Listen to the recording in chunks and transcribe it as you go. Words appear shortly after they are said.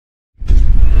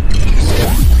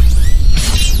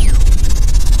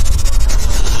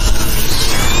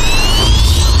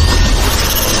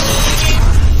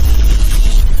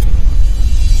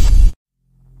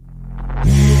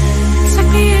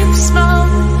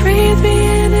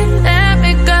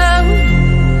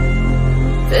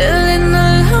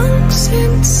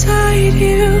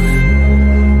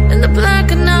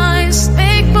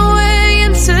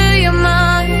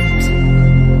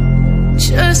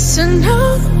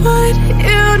what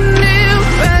you knew.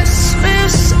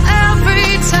 Restless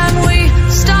every time we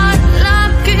start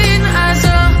locking eyes.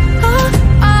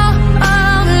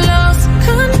 Lost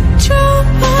control.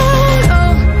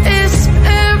 Oh, it's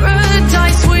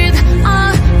paradise with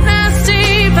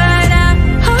honesty, but I'm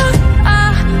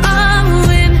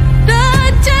in the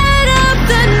dead of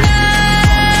the night.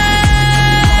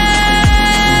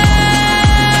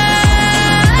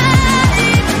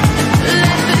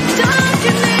 Let the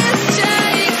darkness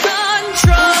take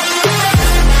control.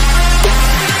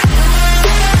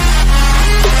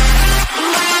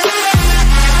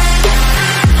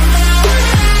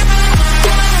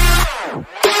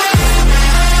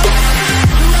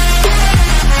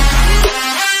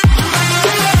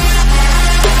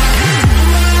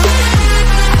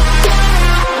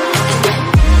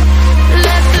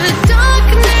 Let the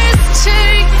darkness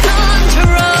take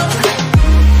control.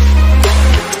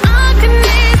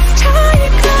 Darkness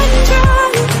take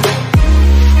control.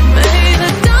 May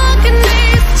the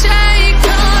darkness take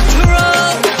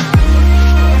control.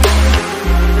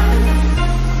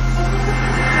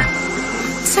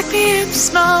 Take me in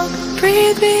small,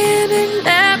 breathe me in and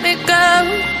let me go.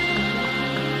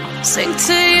 Sink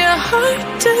to your heart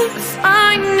to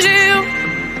find you.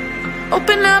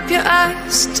 Open up your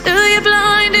eyes till you're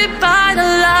blinded by the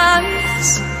lies,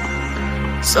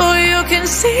 so you can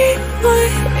see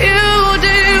what you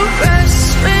do.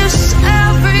 Restless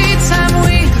every time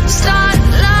we start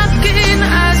locking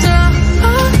eyes.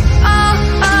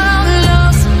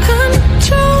 Lost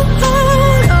control.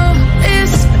 Oh,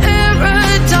 it's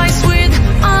paradise with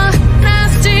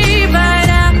honesty, but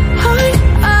I'm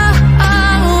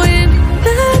in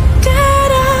the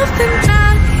dead of the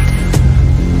night.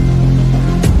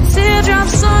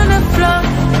 Teardrops on the floor.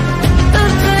 The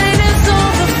pain is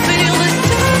over. Feel the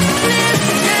darkness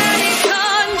take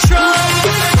control.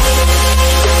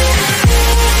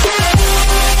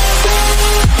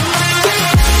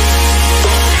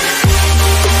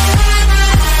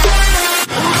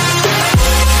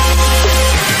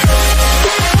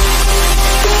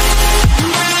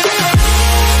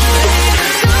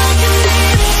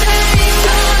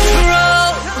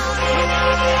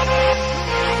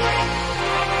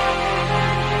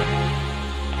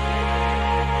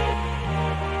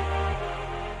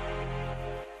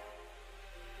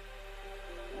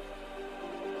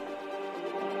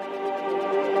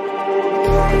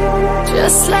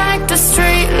 Just like the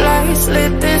street lights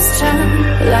lit this town,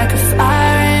 like a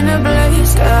fire in a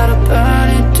blaze, gotta burn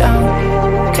it down.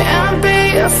 Can't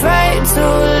be afraid to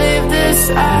leave this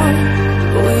out.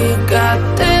 We got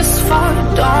this.